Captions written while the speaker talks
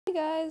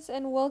Hi guys,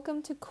 and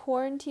welcome to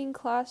Quarantine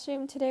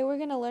Classroom. Today we're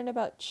going to learn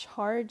about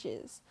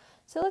charges.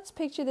 So let's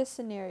picture this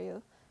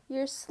scenario.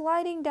 You're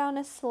sliding down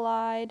a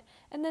slide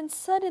and then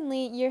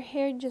suddenly your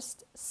hair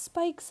just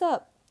spikes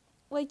up.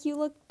 Like you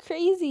look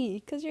crazy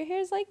because your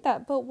hair's like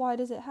that. But why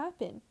does it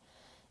happen?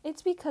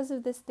 It's because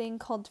of this thing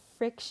called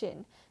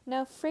friction.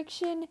 Now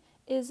friction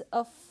is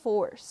a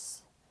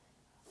force.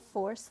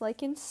 Force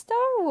like in Star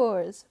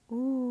Wars.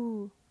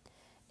 Ooh.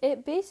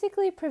 It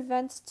basically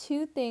prevents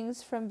two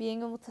things from being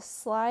able to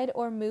slide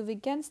or move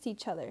against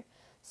each other.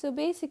 So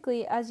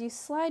basically, as you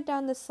slide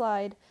down the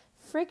slide,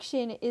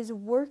 friction is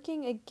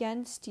working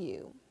against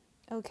you,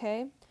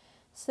 okay?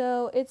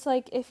 So it's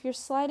like if you're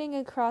sliding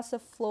across a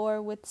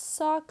floor with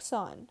socks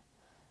on,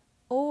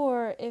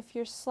 or if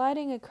you're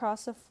sliding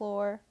across a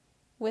floor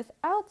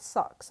without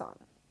socks on,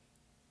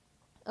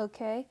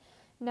 okay?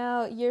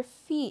 Now, your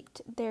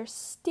feet, they're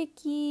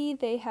sticky,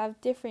 they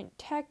have different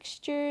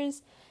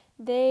textures,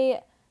 they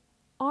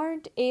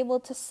aren't able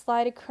to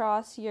slide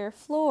across your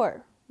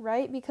floor,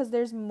 right? Because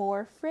there's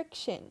more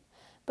friction.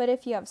 But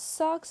if you have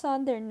socks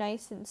on, they're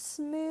nice and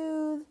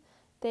smooth.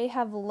 They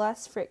have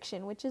less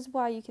friction, which is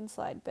why you can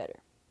slide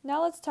better.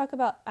 Now let's talk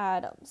about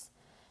atoms.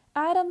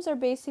 Atoms are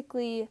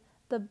basically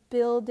the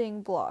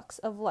building blocks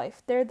of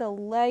life. They're the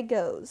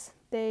Legos.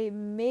 They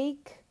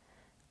make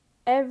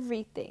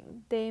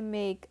everything. They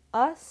make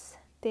us.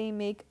 They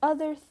make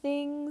other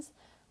things.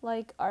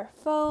 Like our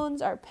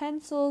phones, our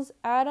pencils.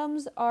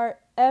 Atoms are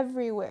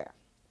everywhere.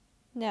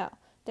 Now,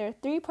 there are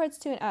three parts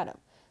to an atom.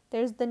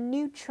 There's the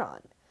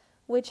neutron,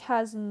 which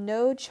has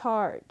no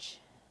charge.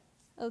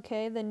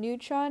 Okay, the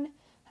neutron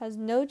has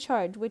no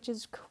charge, which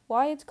is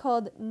why it's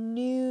called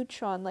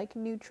neutron, like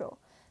neutral.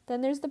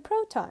 Then there's the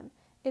proton.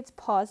 It's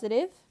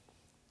positive.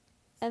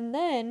 And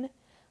then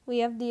we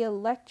have the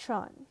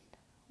electron,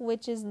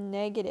 which is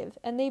negative.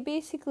 And they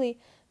basically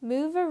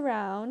move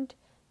around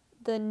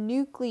the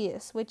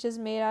nucleus, which is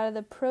made out of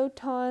the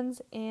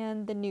protons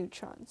and the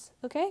neutrons,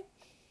 okay?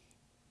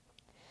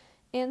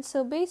 And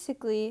so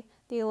basically,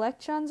 the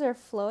electrons are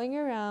flowing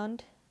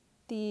around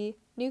the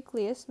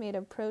nucleus made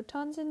of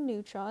protons and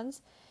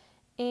neutrons,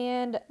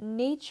 and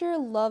nature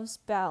loves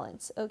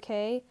balance,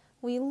 okay?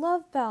 We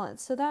love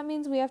balance, so that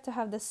means we have to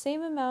have the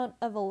same amount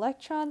of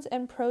electrons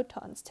and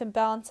protons to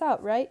balance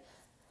out, right?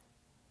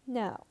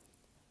 Now,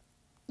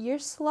 your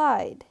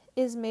slide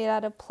is made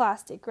out of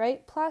plastic,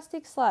 right?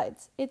 Plastic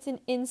slides. It's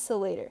an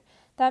insulator.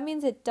 That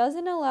means it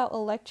doesn't allow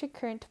electric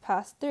current to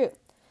pass through.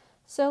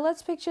 So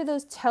let's picture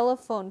those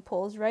telephone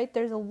poles, right?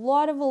 There's a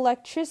lot of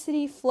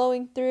electricity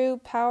flowing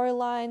through power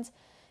lines,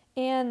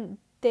 and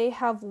they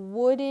have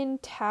wooden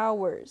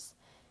towers,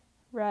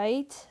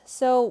 right?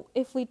 So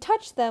if we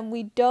touch them,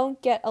 we don't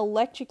get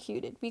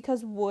electrocuted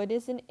because wood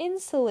is an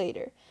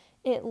insulator.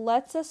 It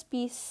lets us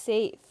be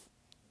safe,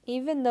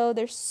 even though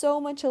there's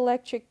so much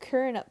electric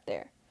current up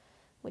there,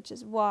 which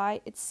is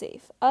why it's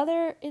safe.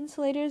 Other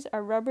insulators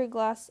are rubber,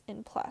 glass,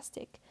 and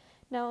plastic.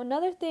 Now,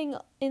 another thing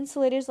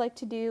insulators like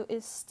to do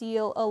is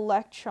steal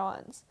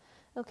electrons.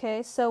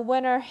 Okay, so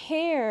when our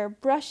hair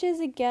brushes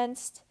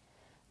against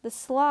the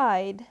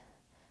slide,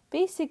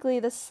 basically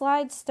the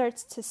slide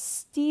starts to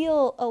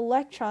steal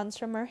electrons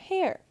from our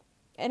hair,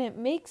 and it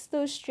makes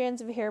those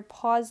strands of hair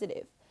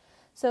positive.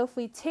 So if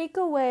we take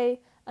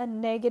away a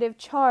negative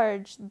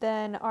charge,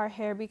 then our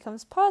hair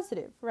becomes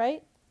positive,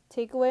 right?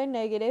 Take away a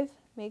negative,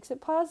 makes it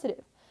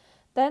positive.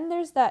 Then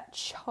there's that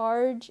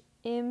charge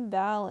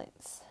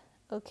imbalance.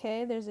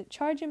 Okay, there's a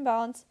charge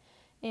imbalance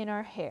in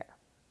our hair.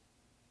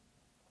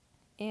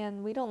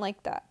 And we don't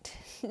like that.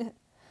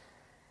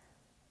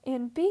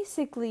 And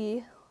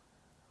basically,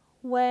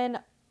 when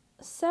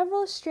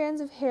several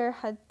strands of hair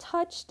had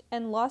touched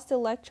and lost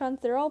electrons,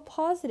 they're all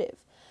positive.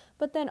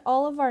 But then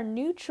all of our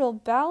neutral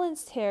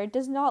balanced hair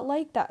does not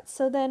like that.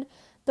 So then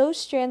those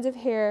strands of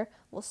hair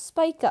will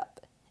spike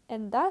up.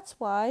 And that's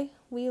why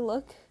we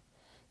look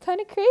kind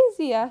of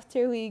crazy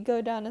after we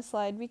go down a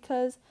slide,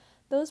 because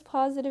those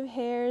positive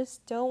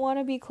hairs don't want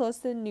to be close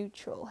to the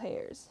neutral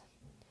hairs.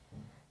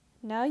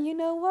 Now you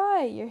know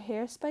why your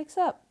hair spikes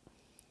up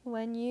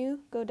when you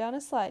go down a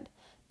slide.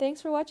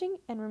 Thanks for watching,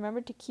 and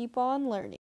remember to keep on learning.